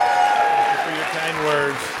Kind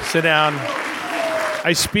words. Sit down.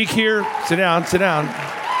 I speak here. Sit down.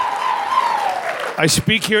 I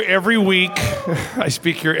speak here every week.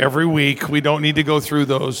 We don't need to go through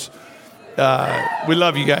those. We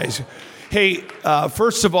love you guys. Hey,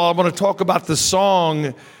 first of all, I want to talk about the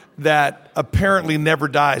song that apparently never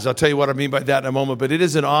dies. I'll tell you what I mean by that in a moment, but it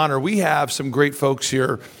is an honor. We have some great folks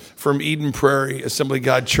here from Eden Prairie Assembly of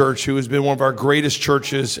God Church, who has been one of our greatest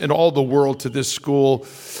churches in all the world to this school,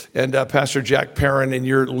 and Pastor Jack Perrin and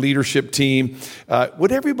your leadership team.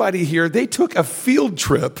 Would everybody here, they took a field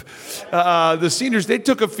trip, the seniors, they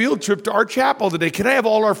took a field trip to our chapel today. Can I have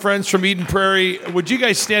all our friends from Eden Prairie? Would you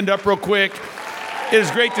guys stand up real quick? It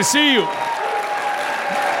is great to see you.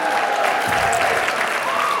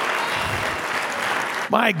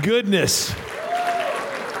 My goodness.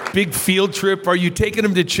 Big field trip. Are you taking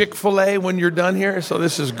them to Chick-fil-A when you're done here? So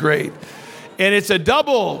this is great. And it's a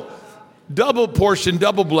double portion,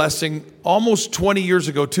 double blessing. Almost 20 years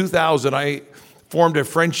ago, 2000, I formed a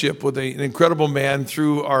friendship with an incredible man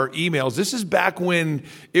through our emails. This is back when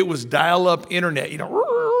it was dial-up internet,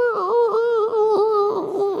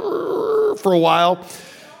 for a while.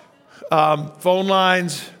 Phone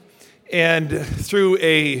lines. And through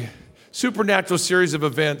a supernatural series of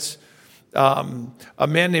events, a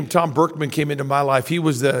man named Tom Berkman came into my life. He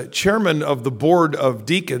was the chairman of the board of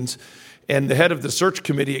deacons and the head of the search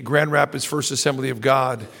committee at Grand Rapids First Assembly of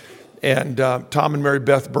God. And Tom and Mary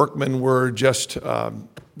Beth Berkman were just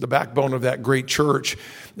the backbone of that great church.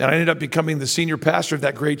 And I ended up becoming the senior pastor of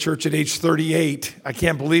that great church at age 38. I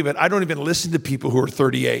can't believe it. I don't even listen to people who are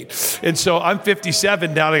 38. And so I'm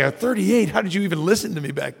 57 now. I got 38. How did you even listen to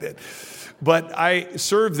me back then? But I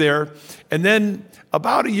served there. And then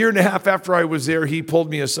about a year and a half after I was there, he pulled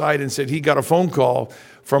me aside and said he got a phone call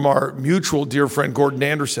from our mutual dear friend, Gordon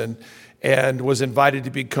Anderson, and was invited to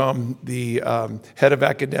become the head of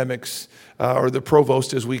academics, or the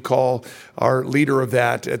provost, as we call our leader of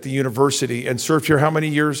that at the university, and served here how many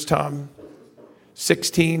years, Tom?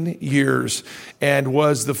 16 years, and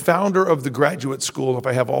was the founder of the graduate school, if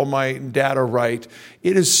I have all my data right.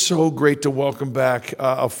 It is so great to welcome back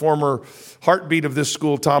a former heartbeat of this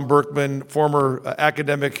school, Tom Berkman, former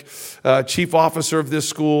academic chief officer of this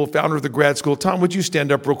school, founder of the grad school. Tom, would you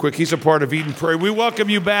stand up real quick? He's a part of Eden Prairie. We welcome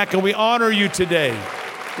you back, and we honor you today.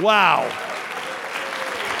 Wow.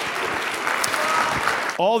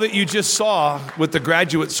 All that you just saw with the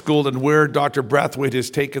graduate school and where Dr. Brathwaite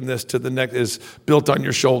has taken this to the next is built on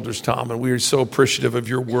your shoulders, Tom, and we are so appreciative of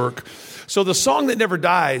your work. So the song that never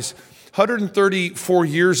dies, 134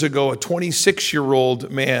 years ago, a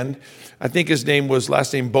 26-year-old man, I think his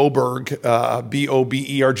last name Boberg,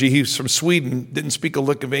 B-O-B-E-R-G, he's from Sweden, didn't speak a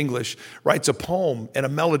lick of English, writes a poem and a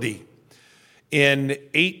melody in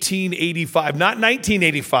 1885, not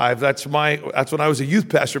 1985. That's when I was a youth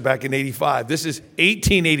pastor back in 85. This is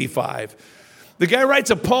 1885. The guy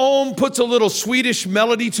writes a poem, puts a little Swedish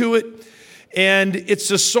melody to it, and it's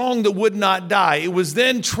a song that would not die. It was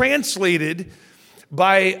then translated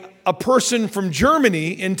by a person from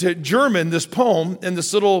Germany into German, this poem and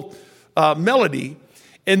this little melody,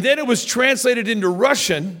 and then it was translated into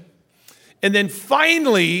Russian, and then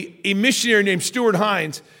finally a missionary named Stuart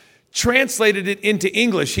Hines translated it into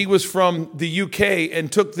English. He was from the UK and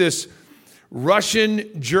took this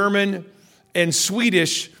Russian, German, and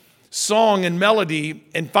Swedish song and melody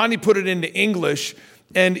and finally put it into English.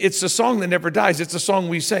 And it's a song that never dies. It's a song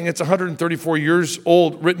we sang. It's 134 years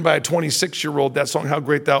old, written by a 26-year-old, that song, How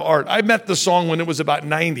Great Thou Art. I met the song when it was about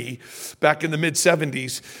 90, back in the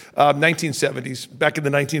mid-70s, 1970s, back in the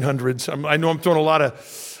 1900s. I know I'm throwing a lot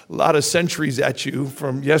of centuries at you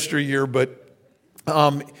from yesteryear, but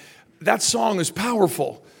that song is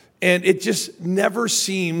powerful, and it just never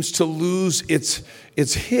seems to lose its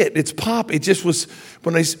hit, its pop. It just was,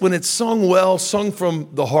 when it's sung well, sung from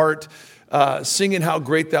the heart, singing How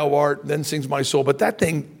Great Thou Art, then sings my soul. But that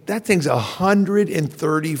thing's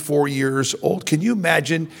 134 years old. Can you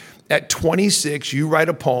imagine at 26, you write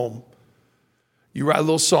a poem, you write a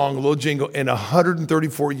little song, a little jingle, and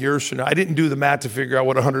 134 years from now, I didn't do the math to figure out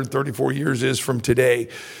what 134 years is from today,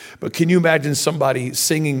 but can you imagine somebody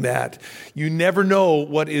singing that? You never know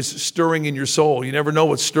what is stirring in your soul. You never know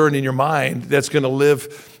what's stirring in your mind that's going to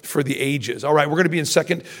live for the ages. All right, we're going to be in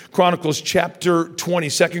 2 Chronicles chapter 20.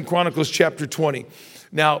 2 Chronicles chapter 20.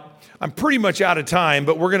 Now, I'm pretty much out of time,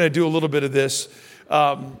 but we're going to do a little bit of this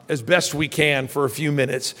as best we can for a few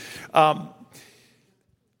minutes.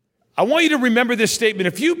 I want you to remember this statement.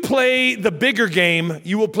 If you play the bigger game,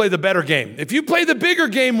 you will play the better game. If you play the bigger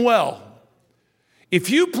game well, if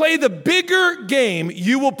you play the bigger game,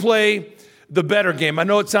 you will play the better game. I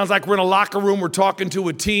know it sounds like we're in a locker room, we're talking to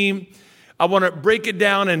a team. I want to break it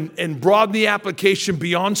down and broaden the application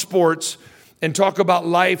beyond sports and talk about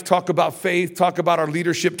life, talk about faith, talk about our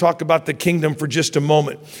leadership, talk about the kingdom for just a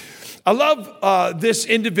moment. I love this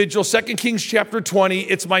individual, 2 Kings chapter 20.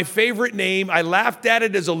 It's my favorite name. I laughed at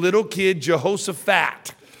it as a little kid,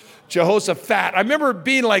 Jehoshaphat. Jehoshaphat. I remember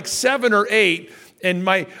being like 7 or 8, and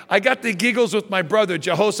I got the giggles with my brother,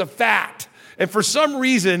 Jehoshaphat. And for some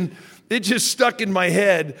reason, it just stuck in my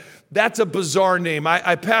head. That's a bizarre name.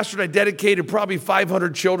 I pastored, I dedicated probably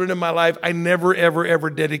 500 children in my life. I never, ever, ever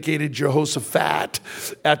dedicated Jehoshaphat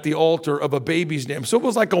at the altar of a baby's name. So it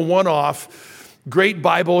was like a one-off. Great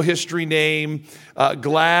Bible history name.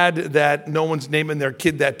 Glad that no one's naming their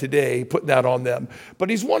kid that today, putting that on them. But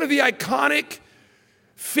he's one of the iconic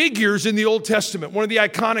figures in the Old Testament, one of the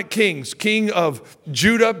iconic kings, king of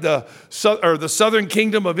Judah, the southern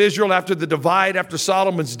kingdom of Israel after the divide, after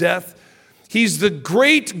Solomon's death. He's the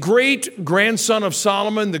great-great-grandson of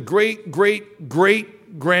Solomon, the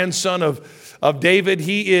great-great-great-grandson of David.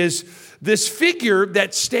 He is this figure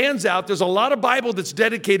that stands out. There's a lot of Bible that's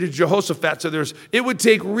dedicated to Jehoshaphat. So it would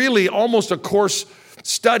take really almost a course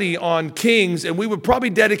study on kings, and we would probably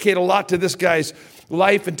dedicate a lot to this guy's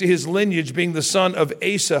life and to his lineage being the son of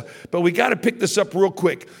Asa. But we got to pick this up real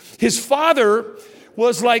quick. His father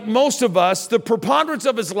was like most of us. The preponderance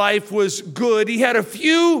of his life was good. He had a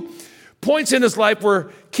few points in his life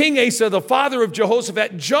where King Asa, the father of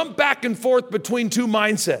Jehoshaphat, jumped back and forth between two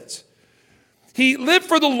mindsets. He lived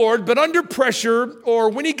for the Lord, but under pressure, or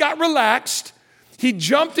when he got relaxed, he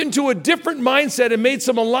jumped into a different mindset and made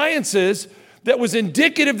some alliances that was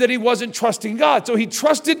indicative that he wasn't trusting God. So he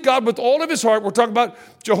trusted God with all of his heart. We're talking about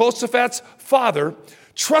Jehoshaphat's father.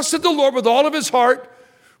 Trusted the Lord with all of his heart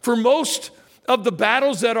for most of the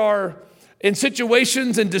battles that are in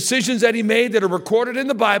situations and decisions that he made that are recorded in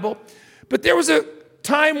the Bible. But there was a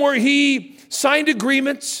time where he signed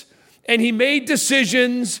agreements and he made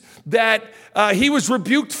decisions that he was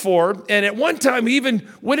rebuked for. And at one time, he even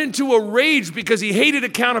went into a rage because he hated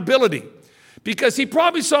accountability. Because he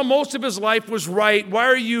probably saw most of his life was right. Why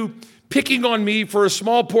are you picking on me for a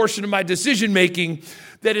small portion of my decision-making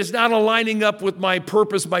that is not aligning up with my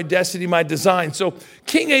purpose, my destiny, my design? So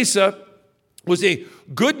King Asa was a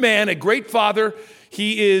good man, a great father.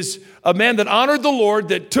 He is a man that honored the Lord,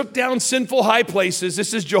 that took down sinful high places.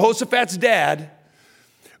 This is Jehoshaphat's dad.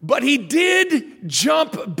 But he did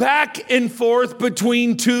jump back and forth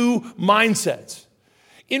between two mindsets.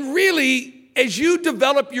 And really, as you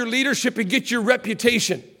develop your leadership and get your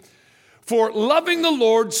reputation for loving the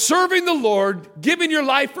Lord, serving the Lord, giving your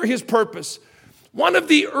life for his purpose, one of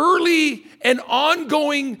the early and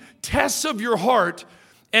ongoing tests of your heart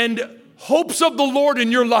and hopes of the Lord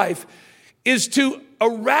in your life is to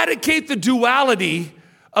eradicate the duality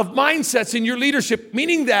of mindsets in your leadership,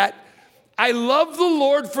 meaning that I love the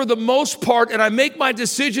Lord for the most part, and I make my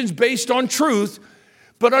decisions based on truth,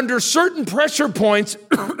 but under certain pressure points,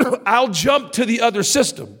 I'll jump to the other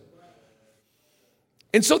system.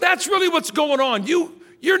 And so that's really what's going on.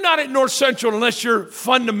 You're not at North Central unless you're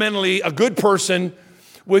fundamentally a good person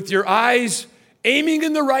with your eyes aiming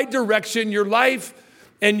in the right direction, your life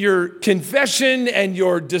and your confession and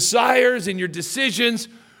your desires and your decisions,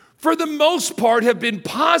 for the most part, have been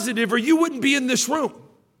positive, or you wouldn't be in this room.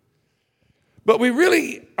 But we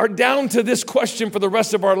really are down to this question for the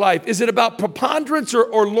rest of our life. Is it about preponderance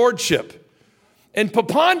or lordship? And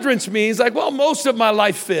preponderance means like, well, most of my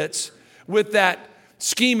life fits with that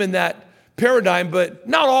scheme and that paradigm, but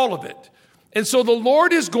not all of it. And so the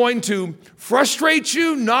Lord is going to frustrate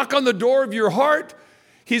you, knock on the door of your heart.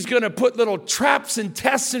 He's going to put little traps and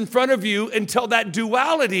tests in front of you until that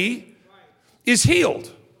duality is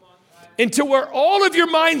healed. Until where all of your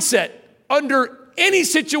mindset under any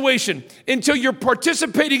situation, until you're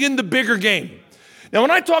participating in the bigger game. Now,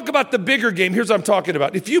 when I talk about the bigger game, here's what I'm talking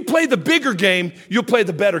about. If you play the bigger game, you'll play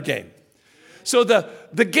the better game. So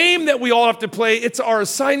the game that we all have to play, it's our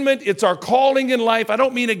assignment, it's our calling in life. I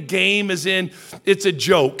don't mean a game as in it's a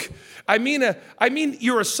joke. I mean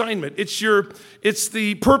your assignment. It's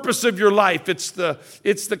the purpose of your life. It's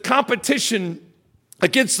the competition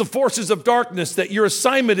against the forces of darkness, that your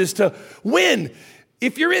assignment is to win.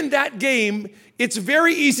 If you're in that game, it's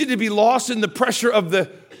very easy to be lost in the pressure of the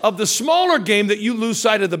smaller game that you lose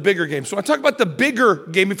sight of the bigger game. So I talk about the bigger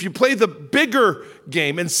game. If you play the bigger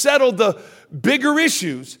game and settle the bigger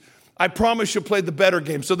issues, I promise you'll play the better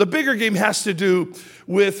game. So the bigger game has to do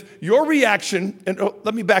with your reaction. And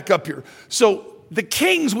let me back up here. So the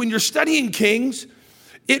kings, when you're studying kings,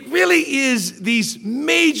 it really is these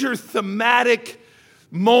major thematic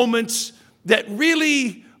moments that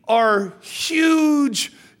really are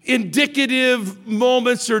huge indicative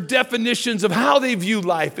moments or definitions of how they view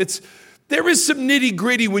life. It's there is some nitty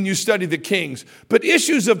gritty when you study the kings, but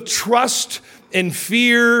issues of trust and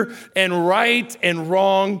fear and right and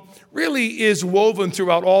wrong really is woven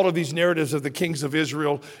throughout all of these narratives of the kings of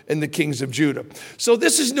Israel and the kings of Judah. So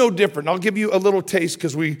this is no different. I'll give you a little taste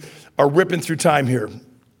because we are ripping through time here.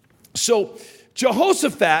 So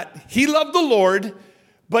Jehoshaphat, he loved the Lord,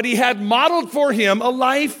 but he had modeled for him a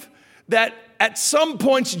life that at some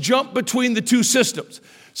points jumped between the two systems.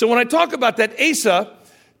 So when I talk about that, Asa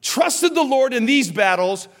trusted the Lord in these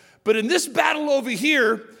battles, but in this battle over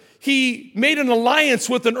here, he made an alliance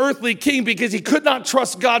with an earthly king because he could not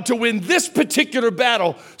trust God to win this particular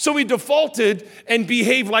battle. So he defaulted and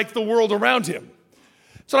behaved like the world around him.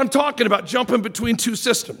 So I'm talking about jumping between two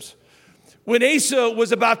systems. When Asa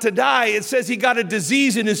was about to die, it says he got a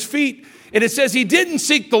disease in his feet, and it says he didn't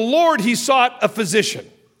seek the Lord, he sought a physician.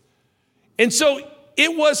 And so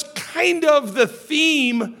it was kind of the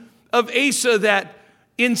theme of Asa that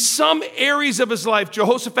in some areas of his life,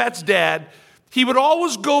 Jehoshaphat's dad, he would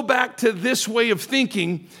always go back to this way of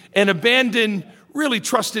thinking and abandon really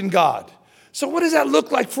trust in God. So what does that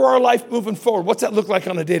look like for our life moving forward? What's that look like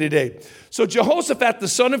on a day-to-day? So Jehoshaphat, the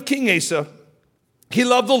son of King Asa, he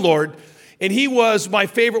loved the Lord, and he was my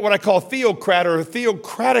favorite, what I call theocrat or a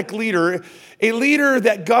theocratic leader, a leader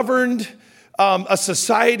that governed a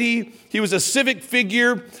society. He was a civic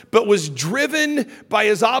figure, but was driven by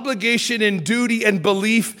his obligation and duty and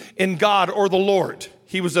belief in God or the Lord.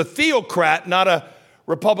 He was a theocrat, not a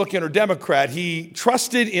Republican or Democrat. He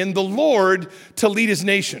trusted in the Lord to lead his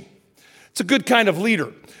nation. It's a good kind of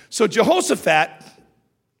leader. So Jehoshaphat,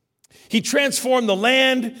 he transformed the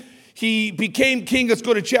land. He became king. Let's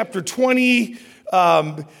go to chapter 20.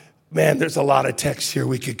 Man, there's a lot of text here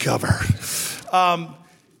we could cover.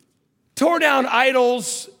 Tore down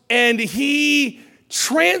idols, and he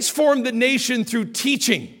transformed the nation through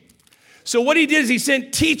teaching. So what he did is he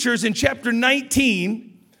sent teachers in chapter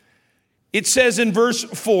 19. It says in verse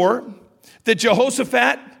 4 that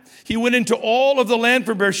Jehoshaphat, he went into all of the land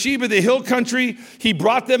from Beersheba, the hill country. He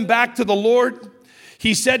brought them back to the Lord.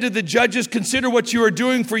 He said to the judges, consider what you are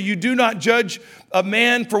doing, for you do not judge a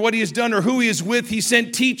man for what he has done or who he is with. He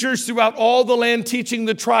sent teachers throughout all the land, teaching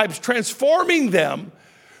the tribes, transforming them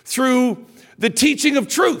through the teaching of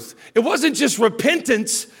truth. It wasn't just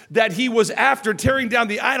repentance that he was after, tearing down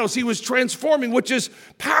the idols. He was transforming, which is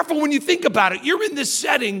powerful when you think about it. You're in this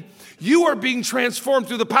setting, you are being transformed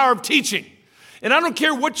through the power of teaching. And I don't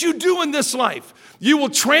care what you do in this life, you will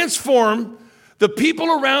transform the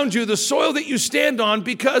people around you, the soil that you stand on,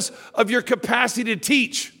 because of your capacity to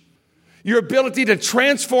teach, your ability to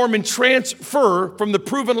transform and transfer from the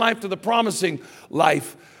proven life to the promising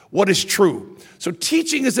life what is true. So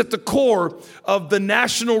teaching is at the core of the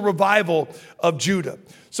national revival of Judah.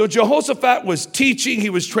 So Jehoshaphat was teaching, he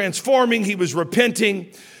was transforming, he was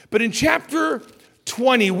repenting. But in chapter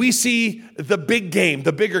 20, we see the big game,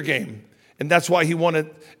 the bigger game. And that's why he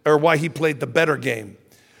wanted, or why he played the better game.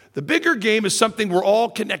 The bigger game is something we're all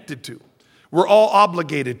connected to. We're all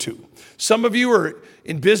obligated to. Some of you are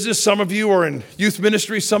in business, some of you are in youth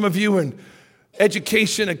ministry, some of you in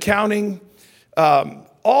education, accounting,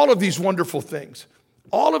 all of these wonderful things.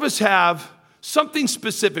 All of us have something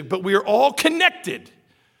specific, but we are all connected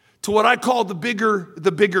to what I call the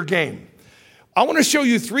bigger game. I want to show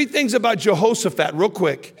you three things about Jehoshaphat real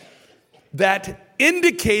quick that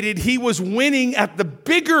indicated he was winning at the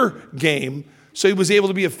bigger game, so he was able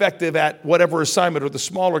to be effective at whatever assignment or the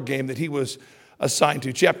smaller game that he was assigned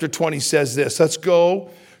to. Chapter 20 says this. Let's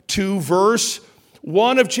go to verse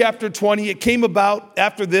 1 of chapter 20. It came about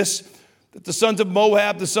after this that the sons of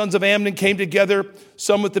Moab, the sons of Ammon came together.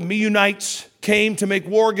 Some with the Meunites came to make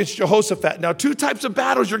war against Jehoshaphat. Now, two types of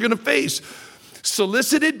battles you're going to face: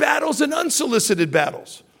 solicited battles and unsolicited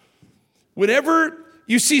battles. Whenever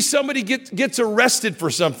you see somebody gets arrested for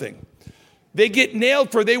something, they get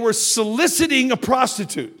nailed for they were soliciting a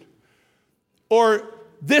prostitute, or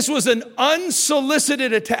this was an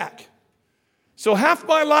unsolicited attack. So half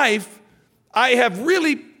my life, I have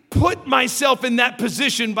really put myself in that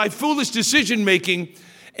position by foolish decision making,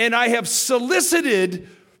 and I have solicited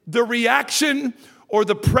the reaction or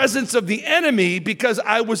the presence of the enemy because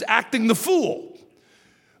I was acting the fool.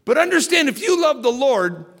 But understand, if you love the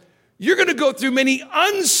Lord, you're going to go through many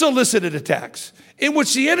unsolicited attacks in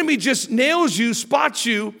which the enemy just nails you, spots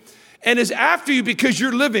you, and is after you because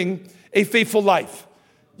you're living a faithful life.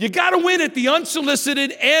 You got to win at the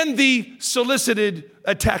unsolicited and the solicited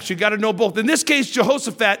attacks. You got to know both. In this case,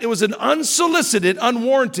 Jehoshaphat, it was an unsolicited,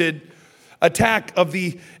 unwarranted attack of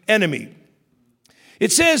the enemy.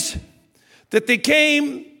 It says that they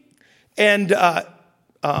came and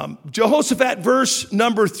Jehoshaphat, verse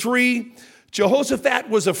number 3, Jehoshaphat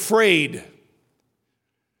was afraid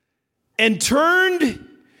and turned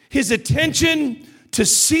his attention to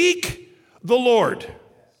seek the Lord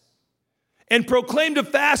and proclaimed a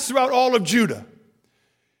fast throughout all of Judah.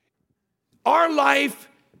 Our life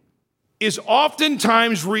is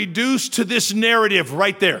oftentimes reduced to this narrative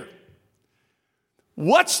right there.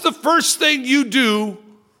 What's the first thing you do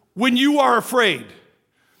when you are afraid?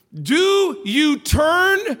 Do you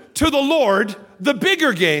turn to the Lord, the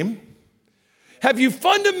bigger game? Have you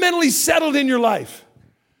fundamentally settled in your life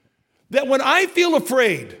that when I feel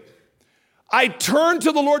afraid, I turn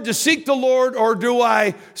to the Lord to seek the Lord, or do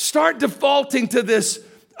I start defaulting to this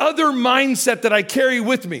other mindset that I carry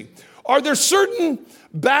with me? Are there certain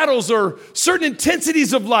battles or certain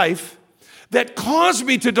intensities of life that cause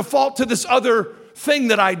me to default to this other thing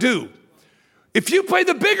that I do? If you play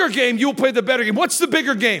the bigger game, you'll play the better game. What's the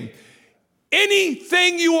bigger game?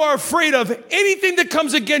 Anything you are afraid of, anything that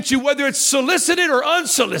comes against you, whether it's solicited or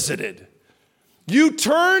unsolicited, you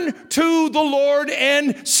turn to the Lord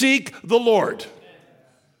and seek the Lord.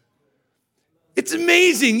 It's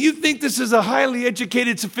amazing. You think this is a highly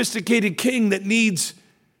educated, sophisticated king that needs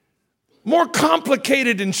more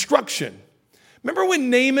complicated instruction. Remember when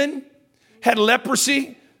Naaman had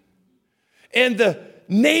leprosy and the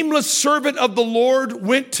nameless servant of the Lord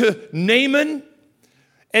went to Naaman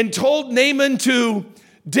and told Naaman to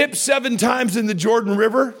dip 7 times in the Jordan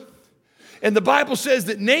River? And the Bible says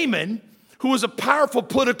that Naaman, who was a powerful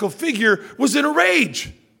political figure, was in a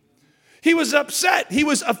rage. He was upset. He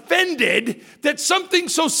was offended that something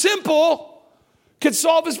so simple could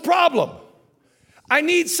solve his problem. I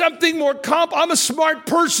need something more I'm a smart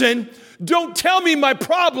person. Don't tell me my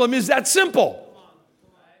problem is that simple.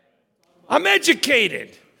 I'm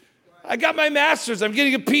educated. I got my master's. I'm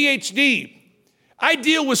getting a PhD. I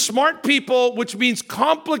deal with smart people, which means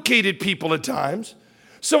complicated people at times.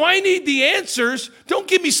 So I need the answers. Don't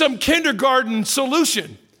give me some kindergarten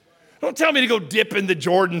solution. Don't tell me to go dip in the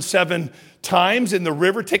Jordan 7 times in the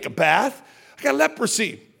river, take a bath. I got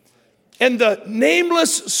leprosy. And the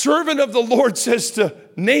nameless servant of the Lord says to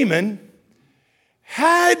Naaman,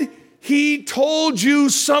 had he told you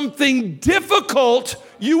something difficult,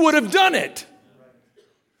 you would have done it.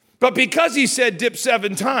 But because he said dip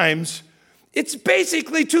 7 times, it's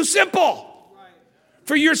basically too simple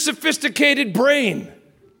for your sophisticated brain.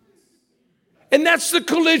 And that's the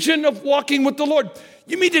collision of walking with the Lord.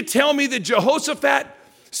 You mean to tell me that Jehoshaphat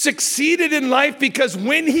succeeded in life because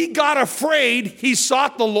when he got afraid, he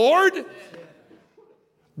sought the Lord?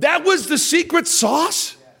 That was the secret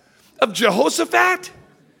sauce of Jehoshaphat?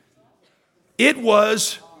 It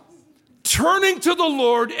was turning to the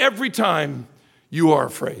Lord every time you are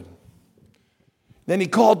afraid. Then he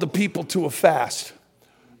called the people to a fast.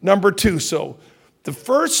 Number 2, so the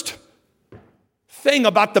first thing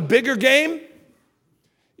about the bigger game,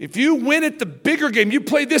 if you win at the bigger game, you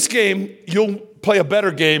play this game, you'll play a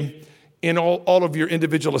better game in all of your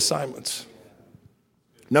individual assignments.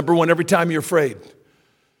 Number 1, every time you're afraid,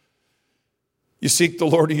 you seek the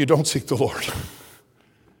Lord or you don't seek the Lord.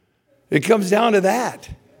 It comes down to that.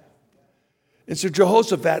 And so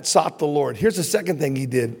Jehoshaphat sought the Lord. Here's the second thing he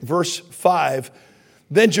did. Verse 5,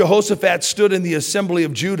 then Jehoshaphat stood in the assembly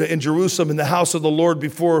of Judah in Jerusalem in the house of the Lord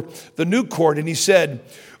before the new court, and he said,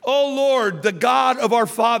 O Lord, the God of our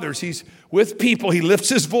fathers. He's with people. He lifts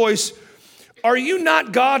his voice. Are you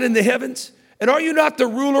not God in the heavens? And are you not the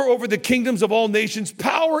ruler over the kingdoms of all nations?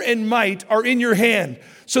 Power and might are in your hand,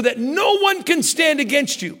 so that no one can stand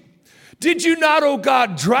against you. Did you not, O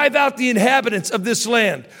God, drive out the inhabitants of this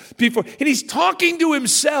land before? And he's talking to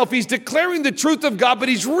himself. He's declaring the truth of God, but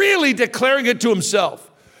he's really declaring it to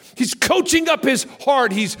himself. He's coaching up his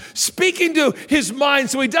heart. He's speaking to his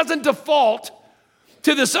mind so he doesn't default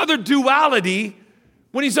to this other duality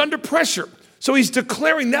when he's under pressure. So he's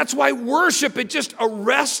declaring. That's why worship, it just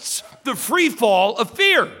arrests the free fall of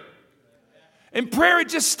fear. And prayer, it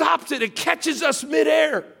just stops it. It catches us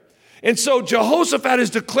midair. And so Jehoshaphat is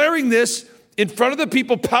declaring this in front of the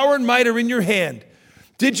people. Power and might are in your hand.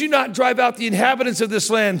 Did you not drive out the inhabitants of this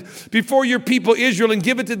land before your people Israel and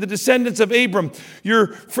give it to the descendants of Abram, your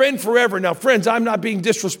friend forever? Now, friends, I'm not being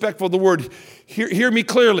disrespectful of the word. Hear me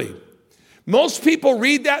clearly. Most people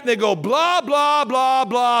read that and they go, blah, blah, blah,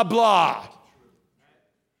 blah, blah.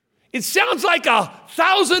 It sounds like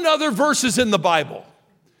 1,000 other verses in the Bible.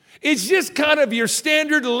 It's just kind of your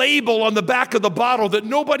standard label on the back of the bottle that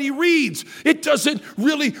nobody reads. It doesn't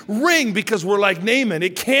really ring because we're like Naaman.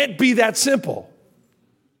 It can't be that simple.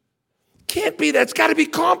 Can't be that. It's got to be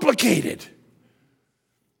complicated.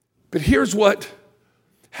 But here's what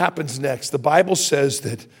happens next. The Bible says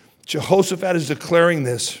that Jehoshaphat is declaring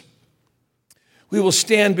this We will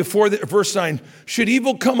stand before verse 9. Should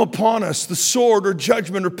evil come upon us, the sword or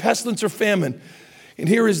judgment or pestilence or famine. And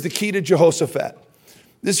here is the key to Jehoshaphat.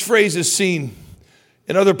 This phrase is seen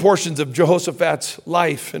in other portions of Jehoshaphat's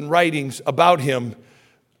life and writings about him.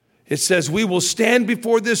 It says, we will stand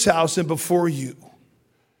before this house and before you.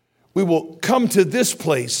 We will come to this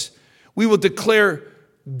place. We will declare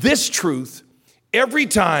this truth every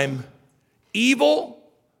time evil,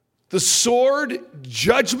 the sword,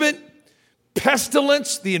 judgment,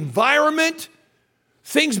 pestilence, the environment,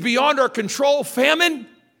 things beyond our control, famine,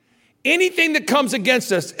 anything that comes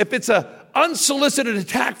against us, if it's an unsolicited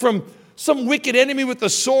attack from some wicked enemy with a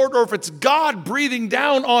sword, or if it's God breathing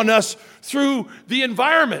down on us through the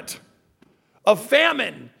environment of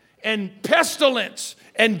famine and pestilence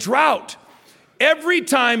and drought, every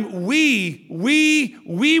time we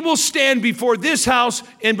will stand before this house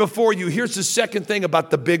and before you. Here's the second thing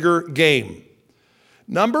about the bigger game.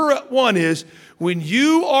 Number one is, when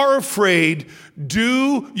you are afraid,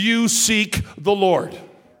 do you seek the Lord?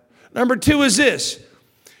 Number two is this: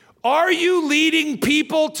 are you leading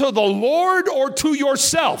people to the Lord or to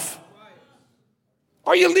yourself?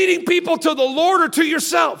 Are you leading people to the Lord or to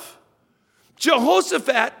yourself?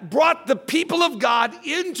 Jehoshaphat brought the people of God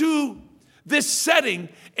into this setting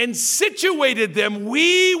and situated them.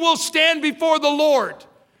 We will stand before the Lord.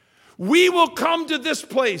 We will come to this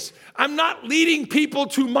place. I'm not leading people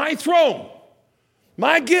to my throne,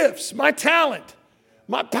 my gifts, my talent,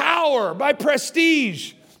 my power, my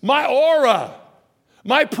prestige, my aura,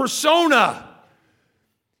 my persona.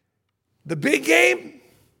 The big game,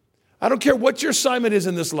 I don't care what your assignment is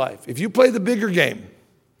in this life. If you play the bigger game,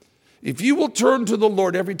 if you will turn to the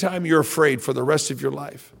Lord every time you're afraid for the rest of your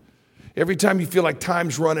life, every time you feel like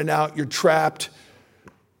time's running out, you're trapped,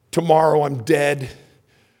 tomorrow I'm dead,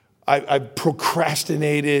 I've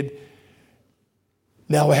procrastinated,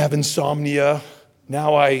 now I have insomnia,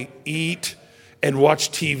 now I eat and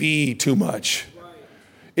watch TV too much.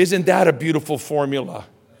 Isn't that a beautiful formula?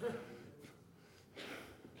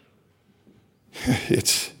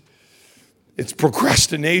 It's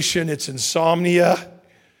procrastination, it's insomnia,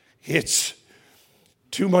 it's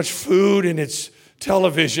too much food, and it's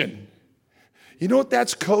television. You know what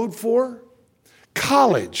that's code for?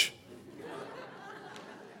 College.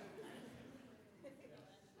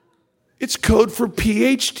 It's code for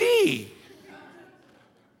PhD.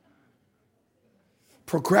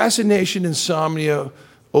 Procrastination, insomnia,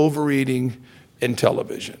 overeating, and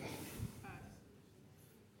television.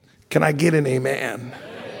 Can I get an amen?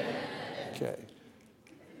 Okay.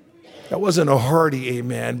 That wasn't a hearty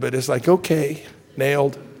amen, but it's like, okay,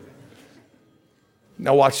 nailed.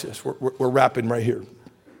 Now watch this. We're wrapping right here.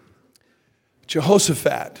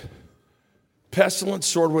 Jehoshaphat, pestilence,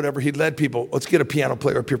 sword, whatever, he led people. Let's get a piano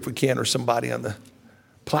player up here if we can, or somebody on the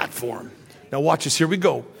platform. Now watch this. Here we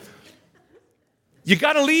go. You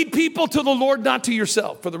got to lead people to the Lord, not to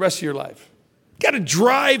yourself, for the rest of your life. You got to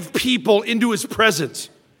drive people into his presence,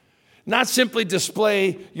 not simply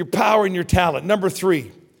display your power and your talent. Number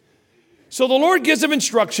three. So the Lord gives them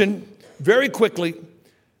instruction very quickly.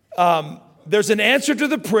 There's an answer to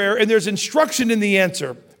the prayer, and there's instruction in the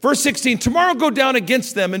answer. Verse 16, tomorrow go down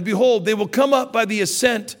against them, and behold, they will come up by the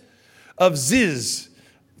ascent of Ziz.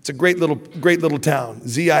 It's a great little town,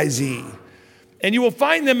 Z-I-Z. And you will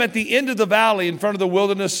find them at the end of the valley in front of the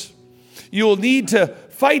wilderness. You will need to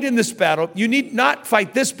fight in this battle. You need not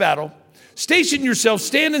fight this battle. Station yourself,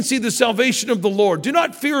 stand and see the salvation of the Lord. Do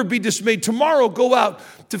not fear or be dismayed. Tomorrow go out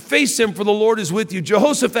to face him, for the Lord is with you.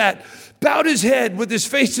 Jehoshaphat bowed his head with his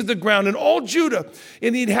face to the ground, and all Judah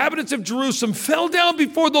and the inhabitants of Jerusalem fell down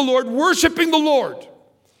before the Lord, worshiping the Lord.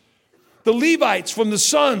 The Levites from the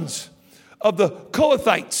sons of the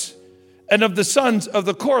Kohathites and of the sons of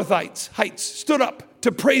the Korathites stood up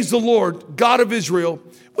to praise the Lord, God of Israel,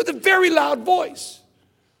 with a very loud voice.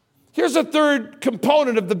 Here's a third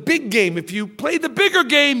component of the big game. If you play the bigger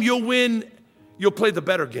game, you'll win. You'll play the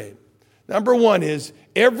better game. Number one is,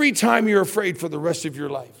 every time you're afraid for the rest of your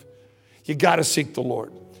life, you got to seek the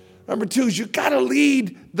Lord. Number two is, you got to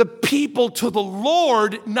lead the people to the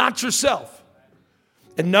Lord, not yourself.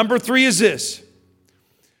 And number three is this: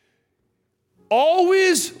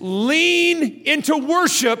 always lean into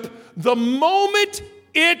worship the moment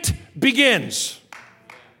it begins.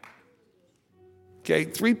 Okay,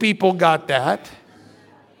 3 people got that.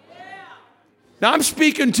 Now I'm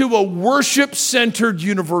speaking to a worship-centered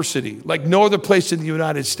university like no other place in the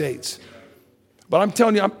United States. But I'm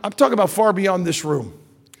telling you, I'm talking about far beyond this room.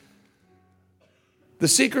 The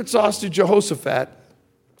secret sauce to Jehoshaphat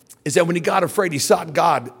is that when he got afraid, he sought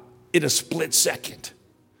God in a split second.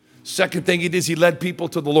 Second thing he did is he led people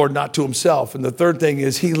to the Lord, not to himself. And the third thing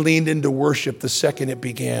is he leaned into worship the second it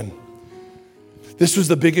began. This was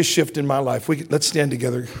the biggest shift in my life. Let's stand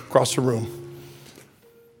together across the room.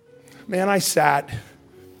 Man, I sat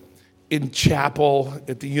in chapel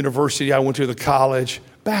at the university I went to, the college,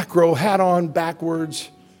 back row, hat on, backwards.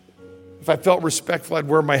 If I felt respectful, I'd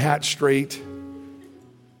wear my hat straight.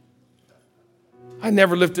 I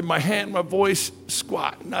never lifted my hand, my voice,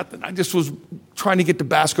 squat, nothing. I just was trying to get to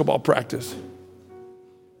basketball practice.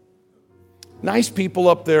 Nice people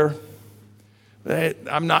up there.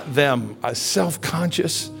 I'm not them. I'm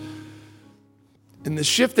self-conscious. And the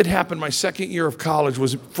shift that happened my second year of college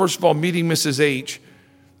was, first of all, meeting Mrs. H.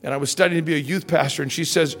 And I was studying to be a youth pastor. And she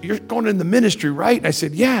says, "You're going in the ministry, right?" And I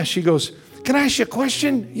said, "Yeah." She goes, "Can I ask you a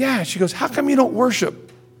question?" "Yeah." She goes, "How come you don't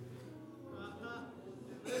worship?"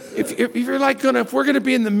 If you're like if we're gonna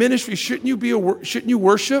be in the ministry, shouldn't you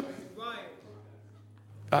worship?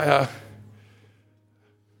 I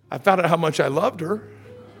found out how much I loved her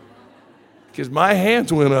because my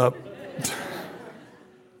hands went up.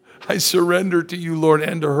 I surrender to you, Lord,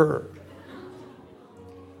 and to her.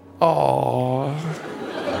 Oh,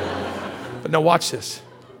 but now watch this.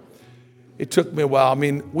 It took me a while. I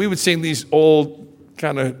mean, we would sing these old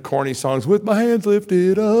kind of corny songs, with my hands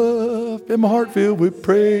lifted up and my heart filled with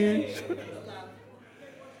praise.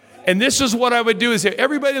 And this is what I would do is say,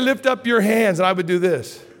 "Everybody lift up your hands." And I would do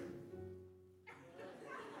this.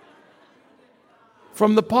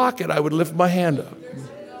 From the pocket, I would lift my hand up.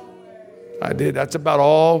 I did. That's about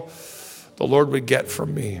all the Lord would get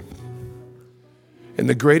from me. And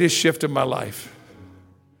the greatest shift in my life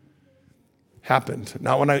happened,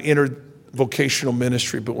 not when I entered vocational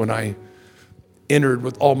ministry, but when I entered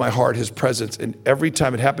with all my heart his presence. And every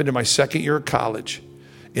time, it happened in my second year of college,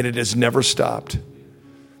 and it has never stopped.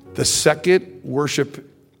 The second worship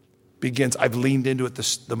begins, I've leaned into it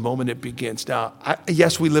the moment it begins. Now,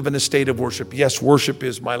 yes, we live in a state of worship. Yes, worship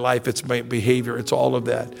is my life. It's my behavior. It's all of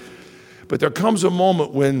that. But there comes a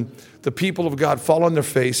moment when the people of God fall on their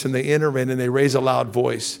face and they enter in and they raise a loud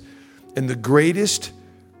voice. And the greatest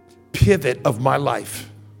pivot of my life,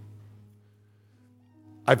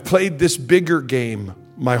 I've played this bigger game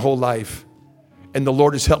my whole life, and the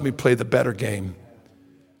Lord has helped me play the better game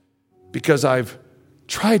because I've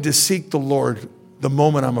tried to seek the Lord the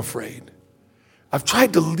moment I'm afraid. I've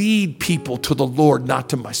tried to lead people to the Lord, not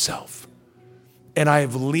to myself. And I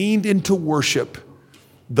have leaned into worship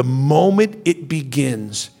the moment it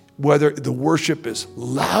begins, whether the worship is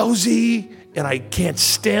lousy and I can't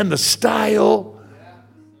stand the style.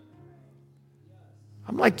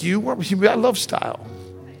 I'm like you, I love style.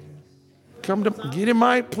 Get in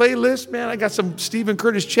my playlist, man. I got some Stephen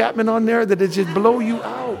Curtis Chapman on there that it just blow you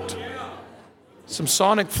out. Some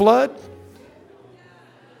Sonic Flood.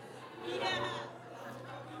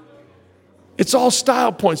 It's all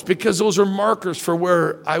style points because those are markers for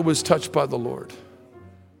where I was touched by the Lord.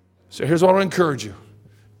 So here's what I'll encourage you.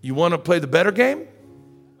 You want to play the better game?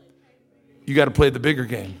 You got to play the bigger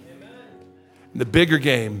game. And the bigger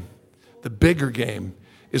game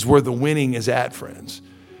is where the winning is at, friends.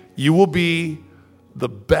 You will be the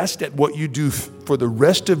best at what you do for the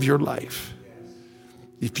rest of your life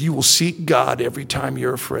if you will seek God every time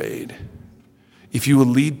you're afraid, if you will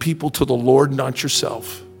lead people to the Lord, not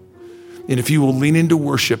yourself, and if you will lean into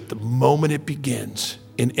worship the moment it begins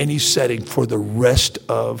in any setting for the rest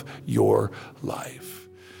of your life.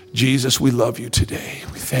 Jesus, we love you today.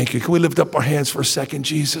 We thank you. Can we lift up our hands for a second,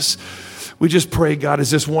 Jesus? We just pray, God,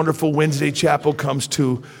 as this wonderful Wednesday chapel comes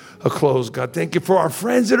to a close, God. Thank you for our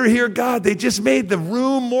friends that are here, God. They just made the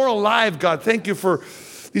room more alive, God. Thank you for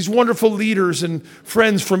these wonderful leaders and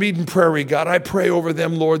friends from Eden Prairie, God. I pray over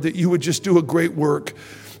them, Lord, that you would just do a great work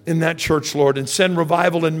in that church, Lord, and send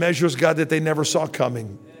revival in measures, God, that they never saw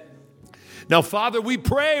coming. Now, Father, we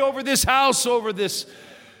pray over this house, over this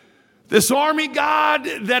army, God,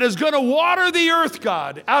 that is going to water the earth,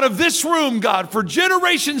 God, out of this room, God, for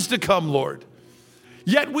generations to come, Lord.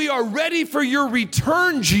 Yet we are ready for your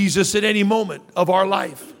return, Jesus, at any moment of our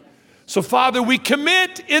life. So, Father, we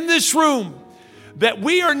commit in this room that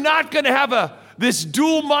we are not going to have this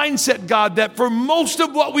dual mindset, God, that for most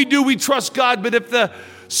of what we do, we trust God, but if the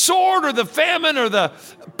sword or the famine or the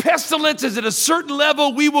pestilence is at a certain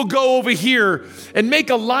level, we will go over here and make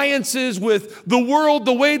alliances with the world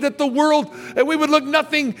the way that the world, and we would look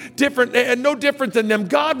nothing different and no different than them.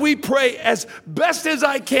 God, we pray as best as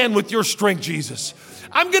I can with your strength, Jesus.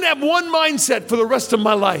 I'm going to have one mindset for the rest of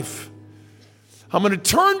my life. I'm going to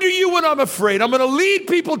turn to you when I'm afraid. I'm going to lead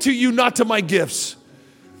people to you, not to my gifts.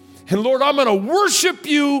 And Lord, I'm going to worship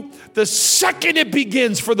you the second it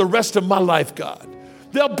begins for the rest of my life, God.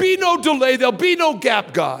 There'll be no delay. There'll be no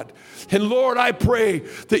gap, God. And Lord, I pray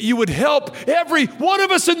that you would help every one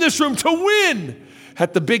of us in this room to win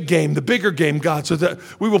at the big game, the bigger game, God, so that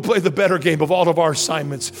we will play the better game of all of our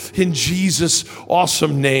assignments. In Jesus'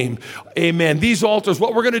 awesome name, amen. These altars,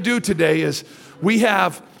 what we're going to do today is we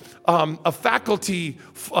have a faculty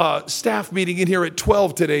staff meeting in here at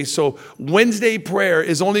 12 today. So Wednesday prayer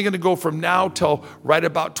is only going to go from now till right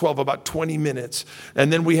about 12, about 20 minutes.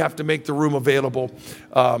 And then we have to make the room available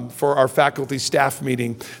for our faculty staff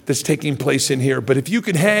meeting that's taking place in here. But if you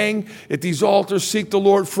can hang at these altars, seek the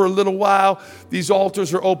Lord for a little while. These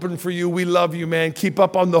altars are open for you. We love you, man. Keep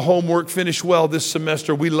up on the homework. Finish well this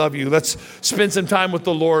semester. We love you. Let's spend some time with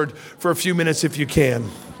the Lord for a few minutes if you can.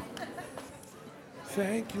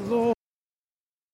 Thank you, Lord.